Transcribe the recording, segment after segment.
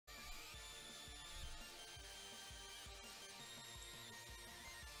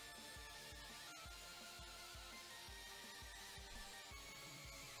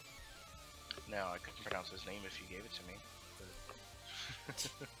Now, I couldn't pronounce his name if you gave it to me. But...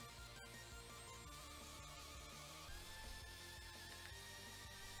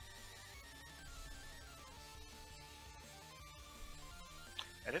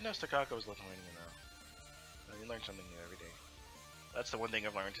 I didn't know Stakaka was Lithuanian though. You learn something new every day. That's the one thing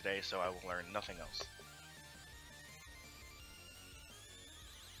I've learned today, so I will learn nothing else.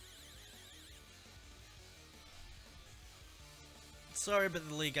 Sorry about the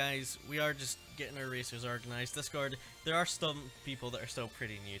delay, guys. We are just getting our racers organized. Discord, there are some people that are still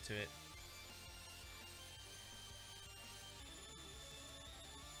pretty new to it.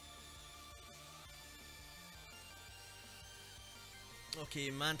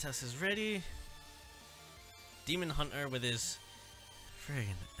 Okay, Mantas is ready. Deamonhunter with his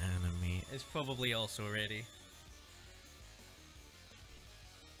friggin' enemy is probably also ready.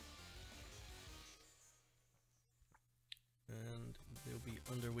 And they'll be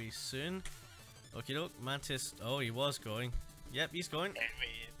underway soon. Okay, look, Mantis. Oh, he was going. Yep, he's going.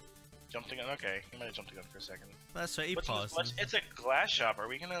 Jumped the gun? Okay, he might have jumped the gun for a second. That's right, he paused. It's a glass shop. Are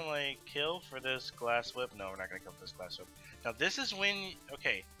we gonna, like, kill for this glass whip? No, we're not gonna kill for this glass whip. Now, this is when.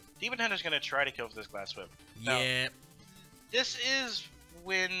 Okay, Deamonhunter's gonna try to kill for this glass whip. Now, yeah. This is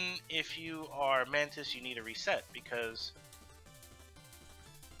when, if you are Mantis, you need a reset because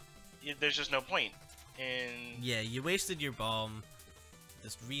there's just no point. And yeah, you wasted your bomb.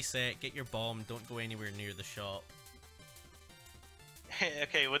 Just reset, get your bomb, don't go anywhere near the shop.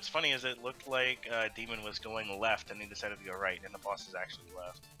 Okay, what's funny is it looked like Demon was going left and he decided to go right, and the boss is actually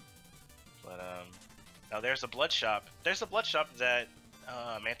left. But now there's a blood shop. There's a blood shop that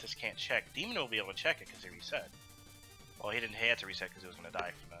Mantis can't check. Demon will be able to check it because he reset. Well, he didn't have to reset because he was going to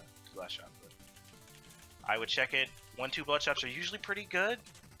die from the blood shop. But I would check it. 1-2 blood shops are usually pretty good.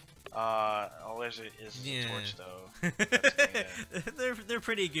 All there's is a torch though. they're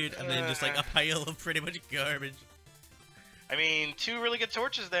pretty good, and then just like a pile of pretty much garbage. I mean, 2 really good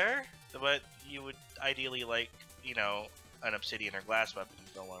torches there, but you would ideally like, you know, an obsidian or glass weapon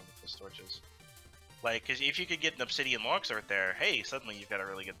to go along with those torches. Like, cause if you could get an obsidian longsword there, hey, suddenly you've got a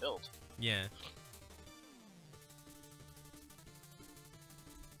really good build. Yeah.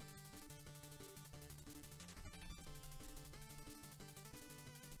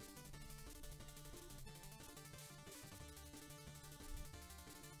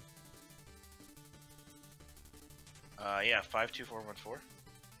 Yeah, 52414.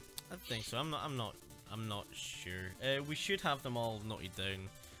 I think so. I'm not sure. We should have them all noted down.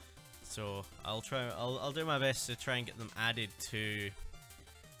 So I'll do my best to try and get them added to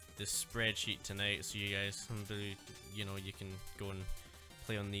the spreadsheet tonight, so you guys can do, you know, you can go and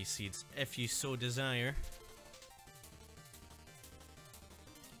play on these seeds if you so desire.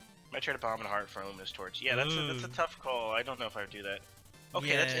 Might try to bomb and heart from this torch. Yeah, that's a tough call. I don't know if I would do that. Okay,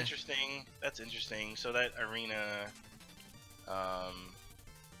 yeah. That's interesting. That's interesting. So that arena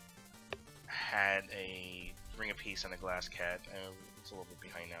had a ring of peace and a glass cat. It's a little bit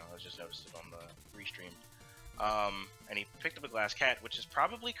behind now. I just noticed it on the restream. And he picked up a glass cat, which is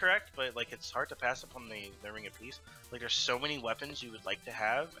probably correct, but like it's hard to pass up on the ring of peace. Like there's so many weapons you would like to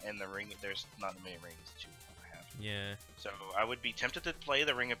have, and the ring there's not many rings that you want to have. Yeah. So I would be tempted to play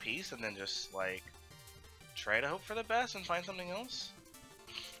the ring of peace and then just like try to hope for the best and find something else.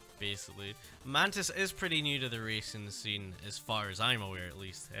 Basically, Mantis is pretty new to the racing scene, as far as I'm aware, at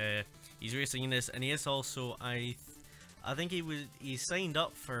least. He's racing in this, and he is also I think he signed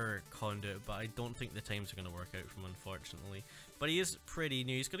up for CoNDEur, but I don't think the times are going to work out for him, unfortunately. But he is pretty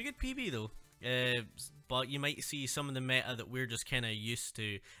new. He's got a good PB though. But you might see some of the meta that we're just kind of used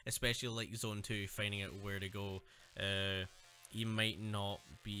to, especially like Zone 2, finding out where to go. He might not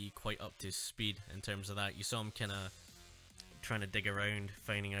be quite up to speed in terms of that. You saw him kind of trying to dig around,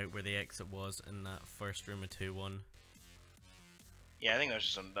 finding out where the exit was in that first room of 2-1. Yeah, I think that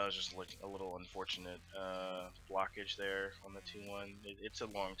was just like a little unfortunate blockage there on the 2-1. It's a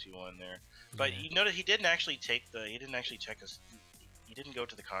long 2-1 there, but you notice he didn't actually check his. He didn't go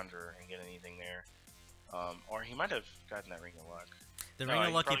to the CoNDEur and get anything there, or he might have gotten that ring of luck. The ring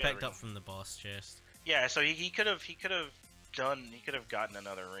of luck he picked up from the boss chest. Yeah, so he could have gotten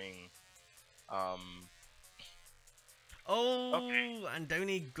another ring. Oh, okay. And down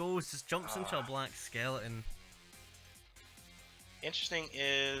he goes, just jumps into a black skeleton. Interesting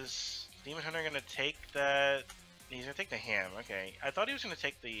is Deamonhunter gonna take that. He's gonna take the ham. Okay, I thought he was gonna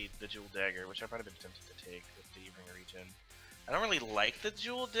take the jewel dagger, which I might have been tempted to take with the ring of regen. I don't really like the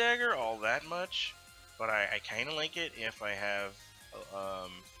jewel dagger all that much, but I kind of like it if I have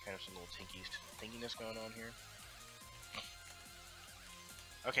kind of some little tinkiness going on here.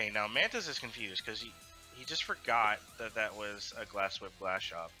 Okay, now Mantas is confused because he just forgot that that was a glass whip glass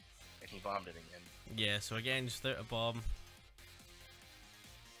shop. and he bombed it again. Yeah, so again, just out a bomb.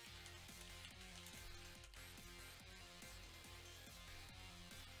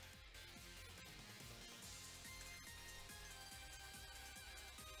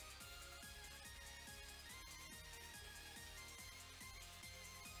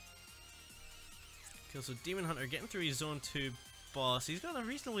 Okay, so Deamonhunter getting through his zone 2 boss. He's got a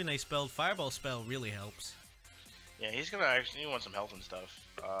reasonably nice build. Fireball spell really helps. Yeah, he's gonna actually want some health and stuff.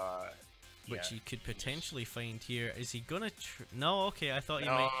 Which yeah. he could potentially find here. Is he gonna no, okay, I thought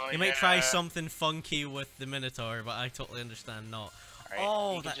No, he might try something funky with the Minotaur, but I totally understand not. Right,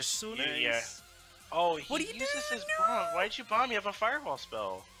 oh, that's just so nice. Yeah. Oh, he what do you uses do? his bomb. Why'd you bomb? You have a fireball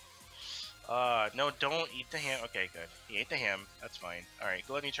spell. No, don't eat the ham. Okay, good. He ate the ham. That's fine. Alright,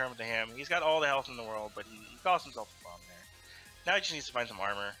 go ahead and turn with the ham. He's got all the health in the world, but he caused himself a bomb there. Now he just needs to find some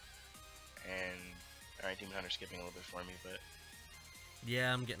armor. And, alright, Deamonhunter skipping a little bit for me, but...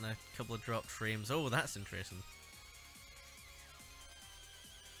 Yeah, I'm getting a couple of dropped frames. Oh, that's interesting.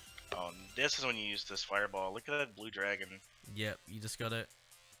 Oh, this is when you use this fireball. Look at that blue dragon. Yep, you just gotta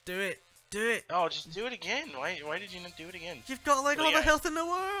do it. Do it. Oh, just do it again. Why did you not do it again? You've got like Well, all yeah. the health in the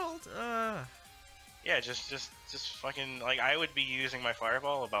world. Yeah, just fucking like I would be using my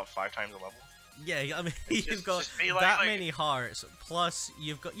fireball about 5 times a level. Yeah, I mean you've got that many hearts. Plus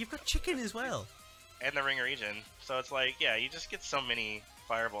you've got chicken as well. And the ring regen. So it's like, yeah, you just get so many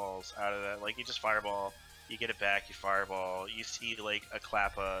fireballs out of that. Like you just fireball, you get it back, you fireball. You see like a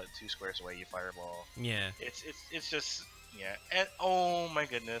Klappa 2 squares away, you fireball. Yeah. It's just yeah. And oh my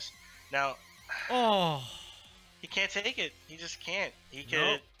goodness. Now, oh, he can't take it. He just can't. He could.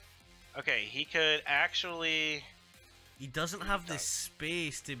 Nope. Okay, he could actually. He doesn't have the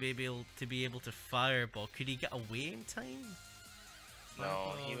space to be able to fireball. Could he get away in time?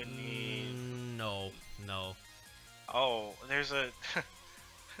 No, he would need. No. Oh, there's a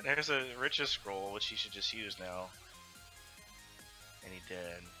there's a riches scroll which he should just use now. And he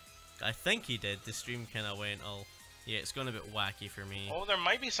did. I think he did. The stream kind of went all. Yeah, it's going a bit wacky for me. Oh, there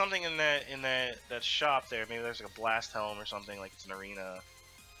might be something in that shop there. Maybe there's like a blast helm or something, like it's an arena.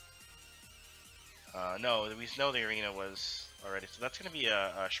 No, we know the arena was already, so that's gonna be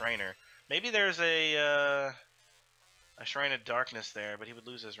a Shriner. Maybe there's a Shrine of Darkness there, but he would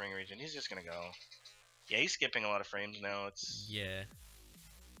lose his ring region. He's just gonna go. Yeah, he's skipping a lot of frames now. It's yeah.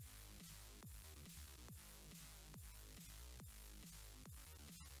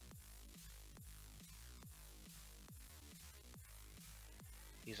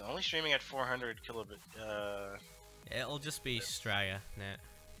 He's only streaming at 400 kilobit. It'll just be Straya net.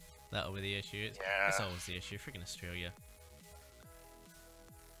 That'll be the issue. It's always the issue. Freaking Australia.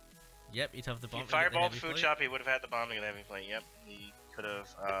 Yep, he'd have the bomb. If he fireballed food shop, he would have had the bomb to get the heavy plate. Yep, he could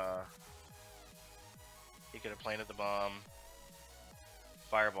have. He could have planted the bomb,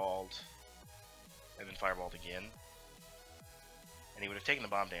 fireballed, and then fireballed again, and he would have taken the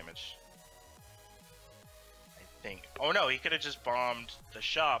bomb damage. Think. Oh no, he could have just bombed the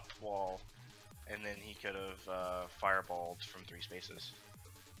shop wall, and then he could have fireballed from 3 spaces,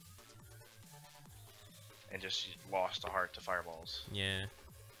 and just lost a heart to fireballs. Yeah,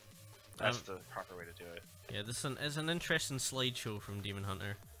 that's the proper way to do it. Yeah, this is an interesting slideshow from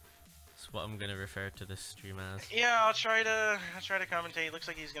Deamonhunter. That's what I'm gonna refer to this stream as. Yeah, I'll try to commentate. Looks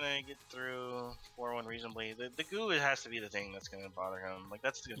like he's gonna get through 4-1 reasonably. The goo has to be the thing that's gonna bother him. Like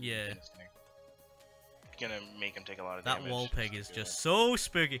that's the yeah. thing that's gonna make him take a lot of that damage. That wall peg is just so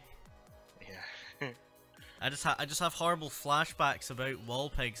spooky. Yeah. I just have horrible flashbacks about wall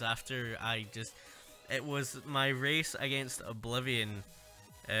pegs after it was my race against Oblivion,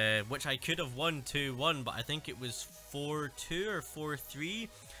 which I could have won 2-1, but I think it was 4-2 or 4-3.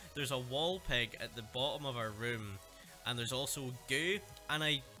 There's a wall peg at the bottom of our room, and there's also goo, and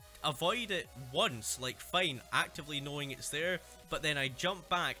I avoid it once, like fine, actively knowing it's there, but then I jump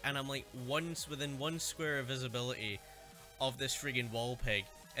back and I'm like within 1 square of visibility of this friggin' wall peg,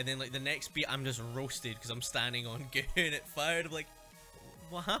 and then like the next beat I'm just roasted because I'm standing on goo and it fired. I'm like,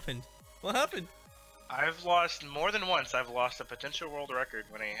 what happened? What happened? I've lost more than once. I've lost a potential world record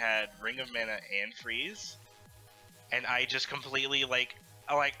when I had Ring of Mana and Freeze, and I just completely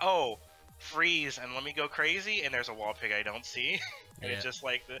oh, freeze and let me go crazy, and there's a wall peg I don't see. And yeah. It's just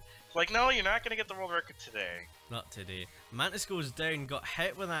like no, you're not gonna get the world record today. Not today. Mantis goes down, got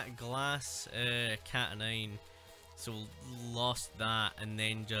hit with that glass cat of 9, so lost that, and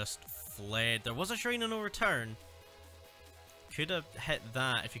then just fled. There was a shrine of no return. Could have hit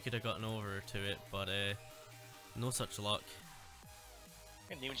that if he could have gotten over to it, but no such luck.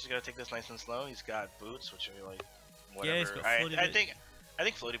 And Demon just gotta take this nice and slow. He's got boots, which are like whatever. Yeah, he's got floaty boots. I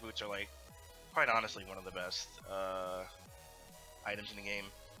think floaty boots are like, quite honestly, one of the best items in the game.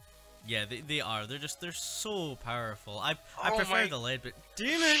 Yeah, they are. They're so powerful. I Oh prefer my- the lead, but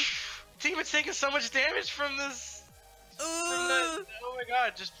Demon. Demon's taking so much damage from this. From the, oh my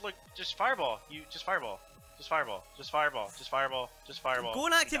god! Just look, just fireball. You just fireball. Just fireball. Just fireball. Just fireball. Just fireball. Go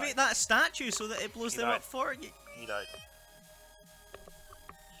and activate that statue so that it blows them up for you. He died.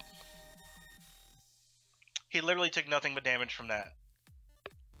 He literally took nothing but damage from that.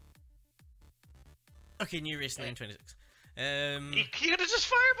 Okay, new race 926. He could have just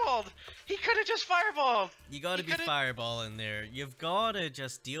fireballed. He could have just fireballed. You gotta be fireballing there. You've gotta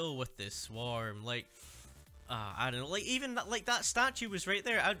just deal with this swarm. Like, I don't know. Like even that statue was right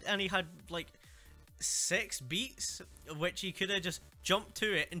there, and he had like 6 beats, which he could have just jumped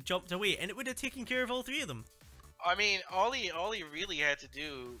to it and jumped away, and it would have taken care of all 3 of them. I mean, all he really had to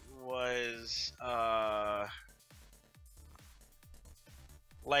do was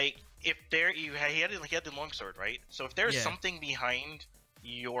like if there he had the longsword, right? So if there's something behind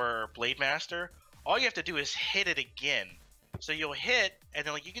your blade master, all you have to do is hit it again. So you'll hit, and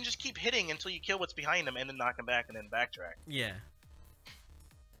then like you can just keep hitting until you kill what's behind him, and then knock him back, and then backtrack. Yeah.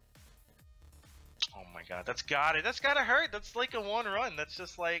 Oh my god, that's gotta hurt. That's like a 1 run. That's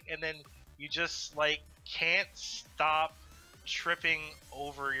just like, and then you just like can't stop tripping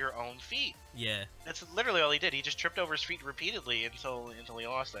over your own feet. Yeah. That's literally all he did. He just tripped over his feet repeatedly until he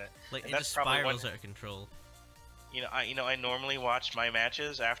lost that. Like and it just spirals out of control. I normally watch my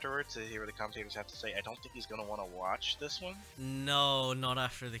matches afterwards to hear what the commentators have to say. I don't think he's gonna want to watch this one. No, not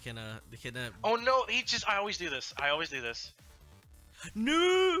after the kind of. Oh no, I always do this.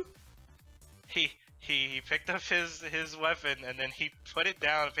 No. He picked up his weapon and then he put it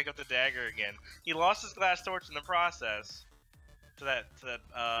down and picked up the dagger again. He lost his glass torch in the process to that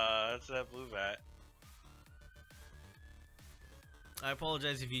blue vat. I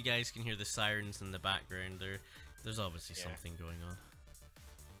apologize if you guys can hear the sirens in the background. There's obviously something going on.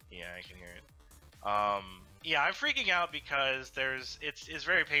 Yeah, I can hear it. Yeah, I'm freaking out because it's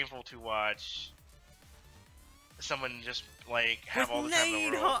very painful to watch someone just like have all the time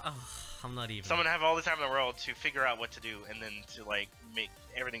in the world. I'm not even. Someone have all the time in the world to figure out what to do, and then to like make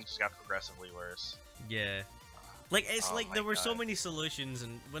everything just got progressively worse. Yeah. Like it's like there were so many solutions,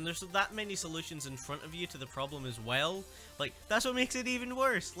 and when there's that many solutions in front of you to the problem as well, like that's what makes it even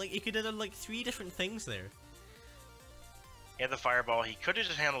worse. Like he could have done like 3 different things there. He had the fireball. He could have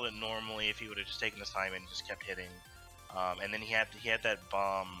just handled it normally if he would have just taken his time and just kept hitting. And then he had that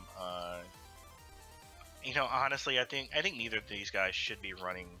bomb. Honestly, I think neither of these guys should be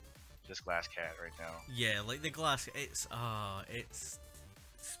running this glass cat right now. Yeah, like the glass, it's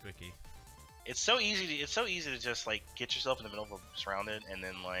spooky. It's so easy to just like get yourself in the middle of a surrounded and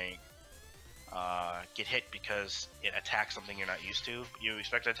then like get hit because it attacks something you're not used to. You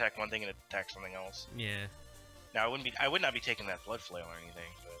expect to attack one thing and it attacks something else. Yeah. Now I would not be taking that blood flail or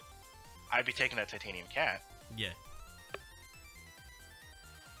anything, but I'd be taking that titanium cat. Yeah.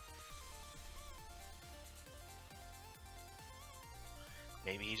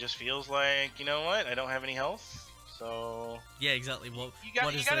 Maybe he just feels like, you know what, I don't have any health, so... Yeah, exactly. Well, you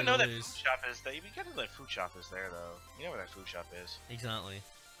gotta know that food shop is there. You gotta know that food shop is there, though. You know where that food shop is. Exactly.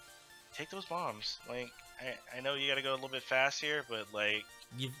 Take those bombs. Like, I know you gotta go a little bit fast here, but like,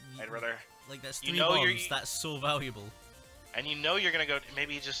 I'd rather... Like, that's 3 bombs. That's so valuable. And you know you're gonna go...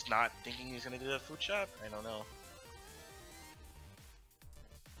 Maybe he's just not thinking he's gonna do the food shop? I don't know.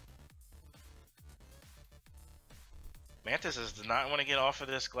 Mantas does not want to get off of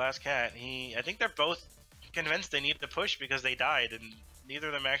this glass cat. I think they're both convinced they need to push because they died, and neither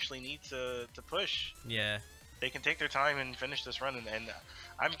of them actually need to push. Yeah. They can take their time and finish this run, and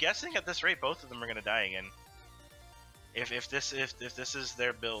I'm guessing at this rate both of them are gonna die again. If this is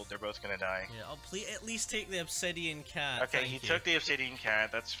their build, they're both gonna die. Yeah, I'll at least take the obsidian cat. Okay, he took the obsidian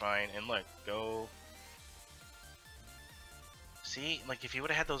cat. That's fine. And look, go. See, like if he would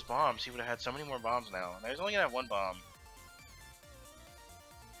have had those bombs, he would have had so many more bombs now. And he's only gonna have 1 bomb.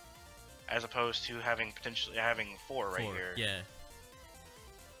 As opposed to potentially having 4 right here. Yeah.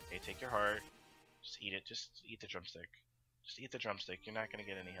 Okay, take your heart. Just eat it. Just eat the drumstick. Just eat the drumstick. You're not gonna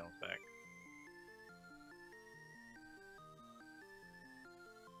get any health back.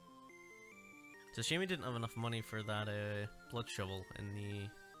 It's a shame we didn't have enough money for that blood shovel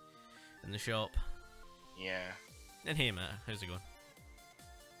in the shop. Yeah. And hey Matt, how's it going?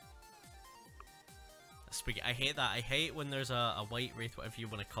 Spooky. I hate that. I hate when there's a white wraith, whatever you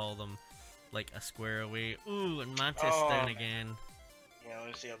want to call them, like a square away. Ooh, and Mantis down again. Yeah, let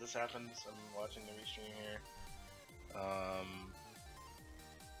me see how this happens. I'm watching the restream here.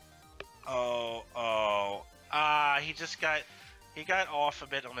 He got off a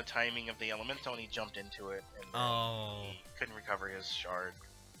bit on the timing of the elemental and he jumped into it and he couldn't recover his shard.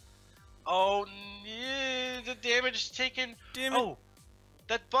 Oh, the damage taken. Damn it. Oh,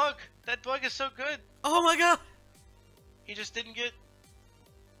 that bug is so good. Oh my god. He just didn't get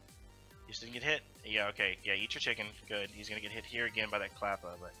hit. Yeah, okay. Yeah, eat your chicken. Good. He's gonna get hit here again by that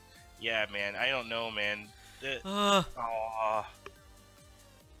Klappa, but yeah, man, I don't know, man. Oh.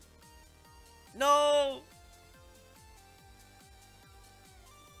 No.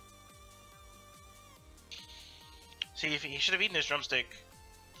 See, if he should have eaten his drumstick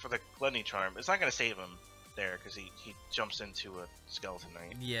for the Gluttony Charm. It's not gonna save him there because he jumps into a skeleton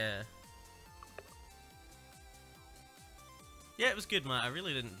knight. Yeah. Yeah, it was good, man. I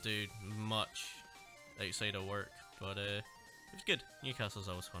really didn't do much outside of work, but it was good. Newcastle's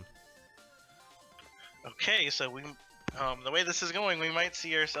always fun. Okay, so we, the way this is going, we might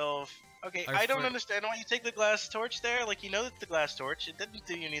see ourselves. Okay, I don't understand why you take the glass torch there. Like, you know that the glass torch, it didn't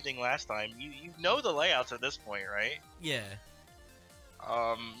do you anything last time. You know the layouts at this point, right? Yeah.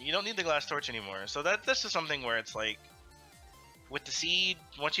 You don't need the glass torch anymore. So that's just something where it's like, with the seed,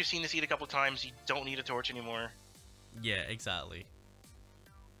 once you've seen the seed a couple times, you don't need a torch anymore. Yeah, exactly.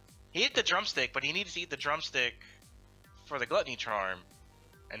 He ate the drumstick, but he needs to eat the drumstick for the Gluttony Charm,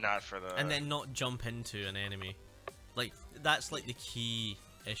 and not for the... And then not jump into an enemy. Like, that's like the key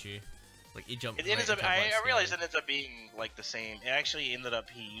issue. Like, he jumped I realized it ends up being like the same. It actually ended up,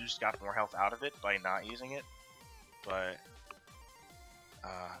 got more health out of it by not using it. But,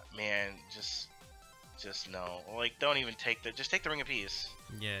 man, just no. Like, don't even take just take the Ring of Peace.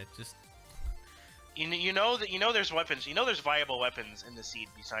 Yeah, just... You know there's weapons. You know there's viable weapons in the seed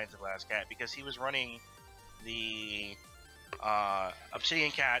besides the glass cat, because he was running the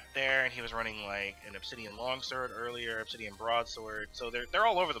obsidian cat there, and he was running like an obsidian longsword earlier, obsidian broadsword. So they're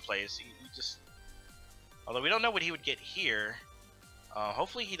all over the place. You just, although we don't know what he would get here.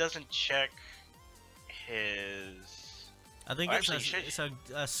 Hopefully he doesn't check his. I think it's a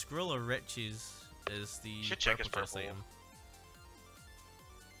Scroll of Riches is the should check his purple purple item.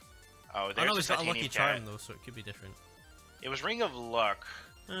 Oh, I know he's got a lucky cat. charm though, so it could be different. It was Ring of Luck,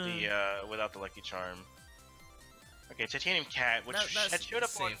 without the lucky charm. Okay, Titanium Cat, which had showed up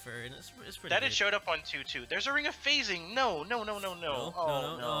safer, and it's pretty that good. had showed up on 2-2. There's a Ring of Phasing. No.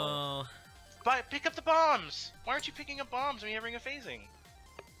 No. Pick up the bombs. Why aren't you picking up bombs when you have Ring of Phasing?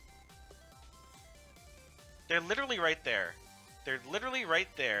 They're literally right there.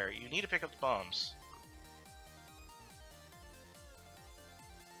 You need to pick up the bombs.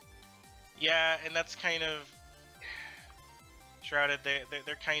 Yeah, and that's kind of Shrouded.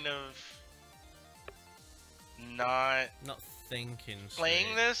 They're kind of not thinking playing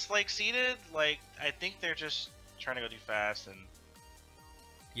straight. this like seated. Like, I think they're just trying to go too fast, and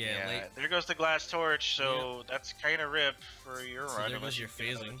yeah, like, there goes the glass torch. So that's kind of rip for your so run. there goes your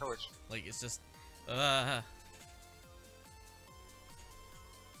phasing. Torch. Like, it's just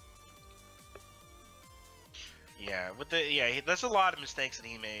Yeah, that's a lot of mistakes that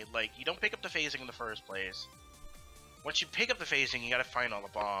he made. Like, you don't pick up the phasing in the first place. Once you pick up the phasing, you gotta find all the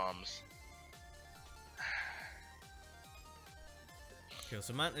bombs. Okay,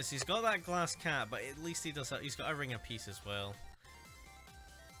 so Mantis, he's got that glass cat, but at least he does that. He's got a Ring of Peace as well.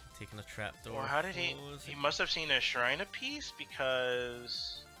 Taking a trapdoor. Or how did he must have seen a Shrine of Peace,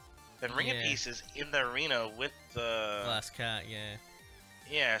 because the Ring of Peace is in the arena with the glass cat. Yeah.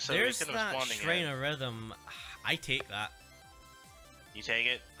 Yeah, so there's that Shrine of Rhythm. I take that. You take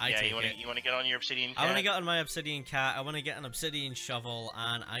it? You want to get on your obsidian cat? I want to get on my obsidian cat. I want to get an obsidian shovel,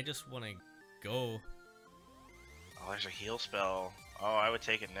 and I just want to go. Oh, there's a heal spell. Oh, I would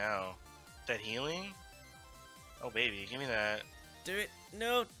take it now. That healing? Oh, baby, give me that. Do it.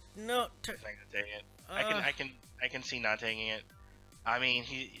 No. I'm not gonna take it. I can see not taking it. I mean,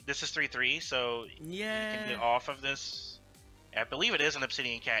 this is 3-3, so yeah, you can get off of this. I believe it is an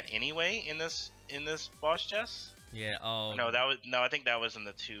obsidian cat anyway in this boss chest. Yeah. Oh. No, I think that was in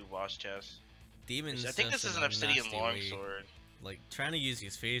the 2 boss chests. Demons. I think this is an obsidian longsword. Like, trying to use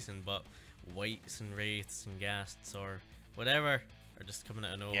his phasing, but wights and wraiths and ghasts or whatever are just coming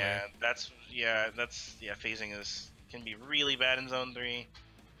out of nowhere. Phasing can be really bad in Zone 3.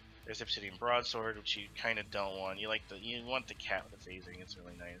 There's obsidian broadsword, which you kind of don't want. You want the cat with the phasing. It's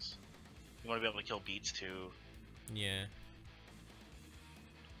really nice. You want to be able to kill beats too. Yeah.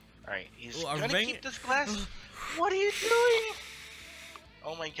 Alright, he's gonna keep this glass. What are you doing?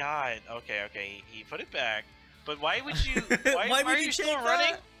 Oh my god. Okay, he put it back. But why would you? Why are you still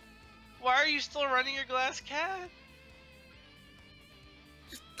running? Why are you still running your glass cat?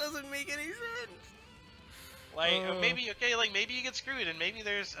 Just doesn't make any sense. Like maybe okay, like maybe you get screwed, and maybe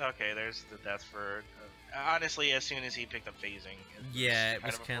there's there's the death for. Honestly, as soon as he picked up phasing, it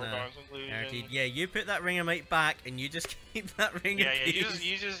was kind of guaranteed. Yeah, you put that Ringamite back, and you just keep that ring of peace.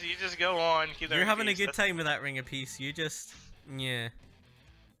 You just go on. Keep that You're having peace. a good time with that ring of peace. You just yeah.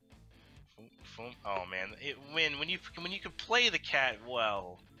 Oh man, when you can play the cat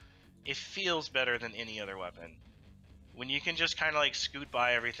well, it feels better than any other weapon. When you can just kind of like scoot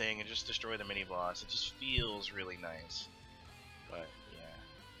by everything and just destroy the mini boss, it just feels really nice. But yeah,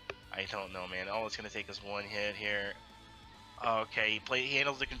 I don't know, man. All it's gonna take is one hit here. Okay, he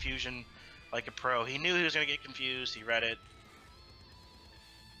handles the confusion like a pro. He knew he was gonna get confused. He read it.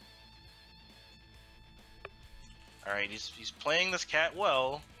 All right, he's playing this cat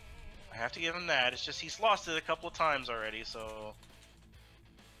well. I have to give him that. It's just he's lost it a couple of times already, so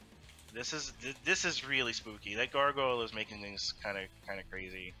this is really spooky. That gargoyle is making things kind of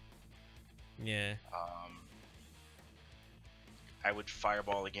crazy. Yeah. I would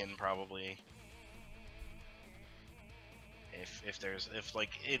fireball again probably. If like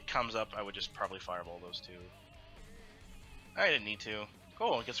it comes up, I would just probably fireball those two. I didn't need to.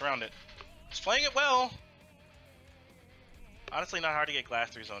 Cool, it gets around it. He's playing it well. Honestly, not hard to get glass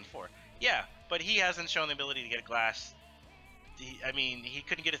through zone 4. Yeah, but he hasn't shown the ability to get glass. I mean, he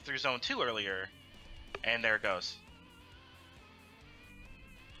couldn't get it through zone 2 earlier, and there it goes.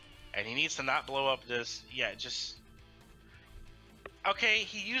 And he needs to not blow up this. Yeah, just okay.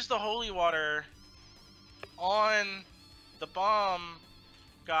 He used the holy water on the bomb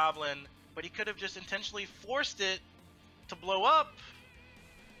goblin, but he could have just intentionally forced it to blow up.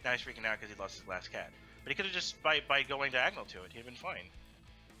 Now he's freaking out because he lost his last cat. But he could have just, by going diagonal to it, he'd have been fine.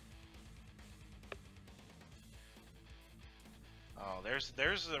 Oh, there's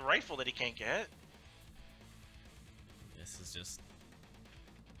a rifle that he can't get. This is just...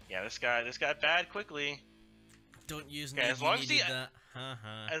 Yeah, this got bad quickly. Don't use okay, me. as long as he that.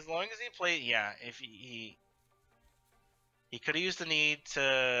 As long as he played, yeah. If he could have used the need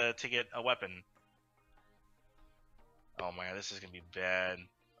to get a weapon. Oh man, this is gonna be bad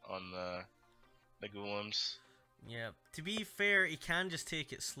on the golems. Yeah. To be fair, he can just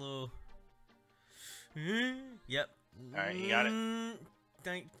take it slow. Yep. All right, you got it.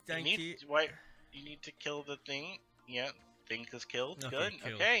 Thank you. Why? You need to kill the thing. Yeah, thing is killed. Okay, good.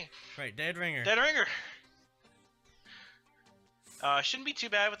 cool. Okay. Right, dead ringer. Dead ringer. Shouldn't be too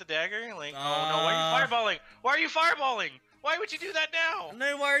bad with the dagger. Like, oh no, why are you fireballing? Why are you fireballing? Why would you do that now?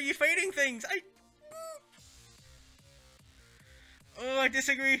 No, why are you fighting things? Oh, I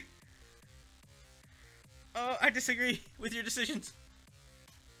disagree. Oh, I disagree with your decisions.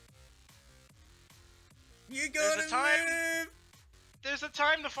 You gotta live! There's a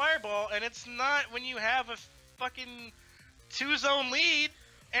time to fireball, and it's not when you have a fucking 2-zone lead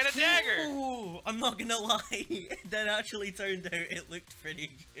and a dagger. Ooh, I'm not gonna lie. That actually turned out it looked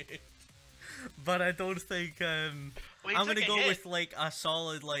pretty good. But I don't think I'm gonna go with like a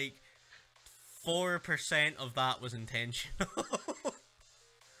solid like 4% of that was intentional.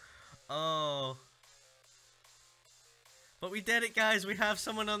 Oh. But we did it, guys. We have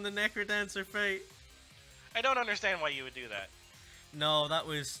someone on the Necrodancer fight. I don't understand why you would do that. No, that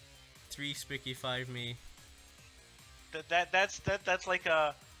was 3 spooky 5 me. That's like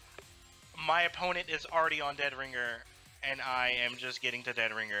a my opponent is already on Dead Ringer and I am just getting to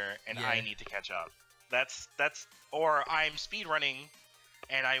Dead Ringer and yeah. I need to catch up. That's or I'm speedrunning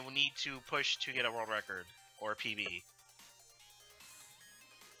and I need to push to get a world record or a PB.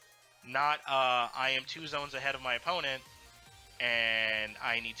 Not I am 2 zones ahead of my opponent and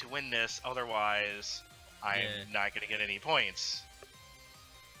I need to win this, otherwise I'm not going to get any points.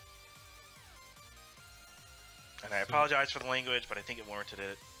 And I apologize for the language, but I think it warranted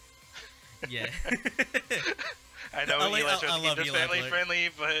it. Yeah. I know Eli tries to keep this family friendly,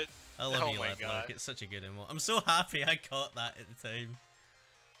 but I love you, my God. It's such a good emote. I'm so happy I caught that at the time.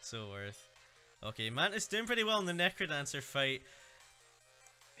 So worth. Okay, Mantis doing pretty well in the Necrodancer fight.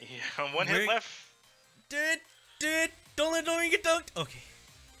 Yeah, one hit left. Dude, don't let no one get dunked. Okay.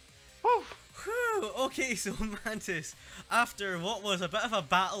 Woo. Whew. Okay, so Mantis, after what was a bit of a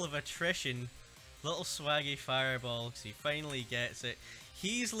battle of attrition, little swaggy fireball, because he finally gets it.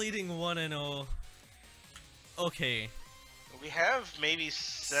 He's leading 1-0. Okay. We have maybe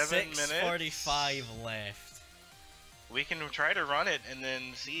 7 minutes. 6:45 left. We can try to run it and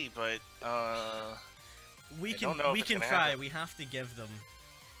then see, but we can try. Happen. We have to give them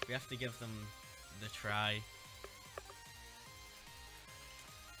the try.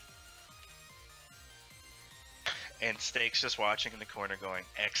 And Steak's just watching in the corner going,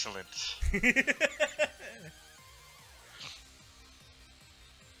 excellent.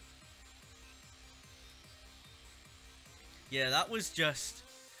 Yeah, that was just...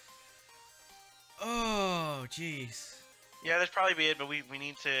 Oh, jeez. Yeah, that'd probably be it. But we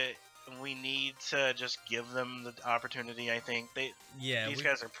need to just give them the opportunity. I think these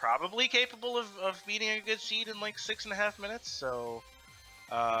guys are probably capable of beating a good seed in like 6.5 minutes. So,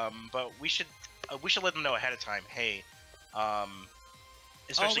 but we should let them know ahead of time. Hey,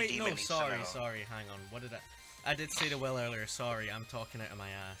 especially Demon needs to know. Sorry, hang on. What did I did say the well earlier. Sorry, I'm talking out of my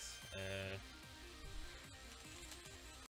ass.